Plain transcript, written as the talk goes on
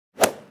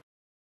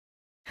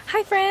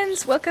Hi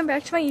friends! Welcome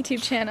back to my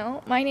YouTube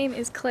channel. My name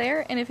is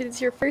Claire, and if it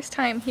is your first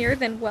time here,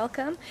 then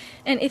welcome.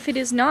 And if it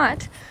is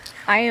not,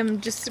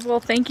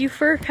 thank you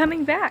for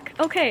coming back.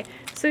 Okay,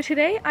 so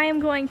today I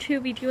am going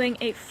to be doing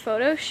a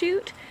photo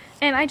shoot,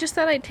 and I just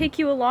thought I'd take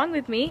you along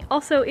with me.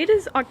 Also, it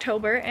is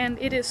October, and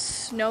it is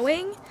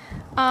snowing.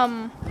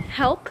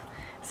 Help.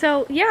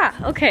 So yeah,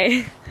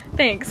 okay,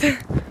 thanks.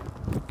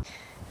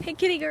 Hey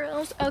kitty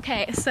girls!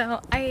 Okay,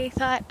 so I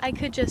thought I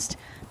could just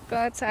go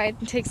outside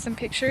and take some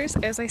pictures,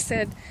 as I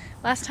said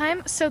last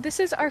time. So this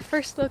is our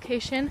first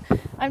location.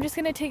 I'm just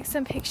gonna take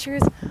some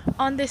pictures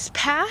on this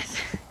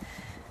path.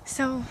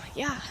 So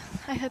yeah,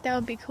 I thought that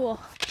would be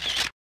cool.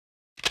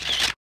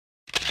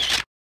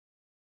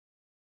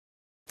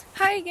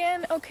 Hi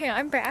again. Okay,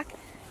 I'm back.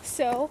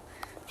 So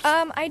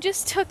I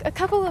just took a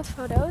couple of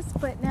photos,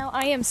 but now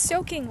I am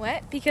soaking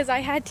wet because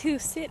I had to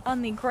sit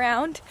on the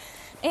ground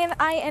and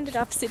I ended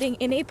up sitting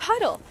in a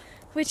puddle,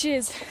 which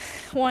is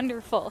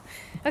wonderful.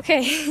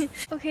 Okay,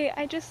 okay,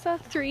 I just saw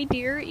 3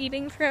 deer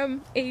eating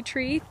from a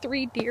tree.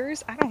 3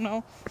 deers? I don't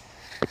know.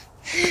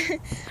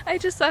 I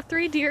just saw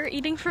 3 deer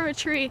eating from a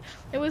tree.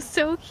 It was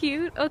so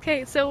cute.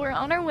 Okay, so we're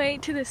on our way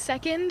to the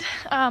second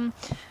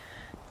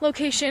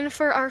location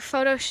for our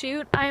photo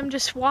shoot. I am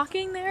just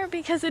walking there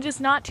because it is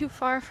not too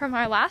far from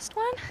our last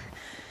one.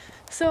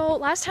 So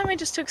last time I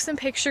just took some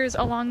pictures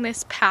along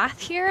this path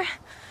here,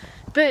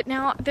 but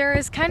now there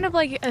is kind of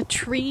like a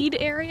treed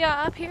area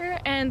up here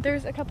and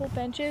there's a couple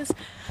benches.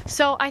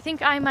 So I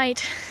think I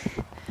might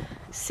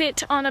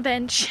sit on a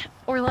bench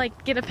or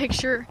like get a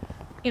picture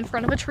in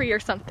front of a tree or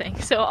something.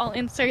 So I'll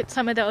insert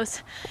some of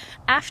those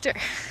after.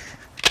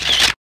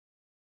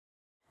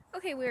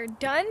 Okay, we're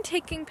done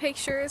taking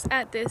pictures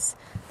at this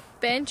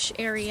bench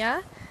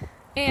area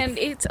and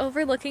it's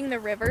overlooking the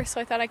river, so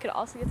I thought I could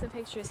also get some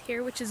pictures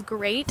here, which is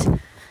great.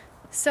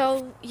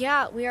 So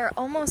yeah, we are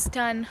almost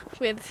done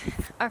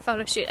with our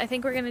photo shoot. I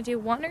think we're gonna do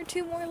 1 or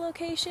 2 more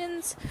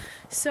locations.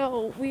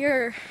 So we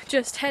are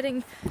just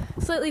heading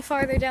slightly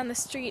farther down the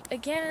street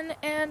again,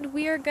 and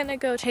we are gonna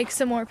go take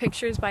some more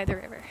pictures by the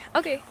river.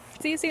 Okay,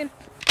 see you soon.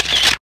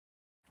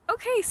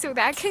 Okay, so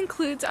that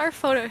concludes our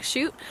photo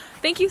shoot.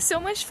 Thank you so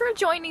much for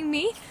joining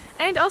me,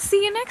 and I'll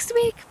see you next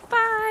week.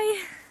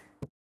 Bye!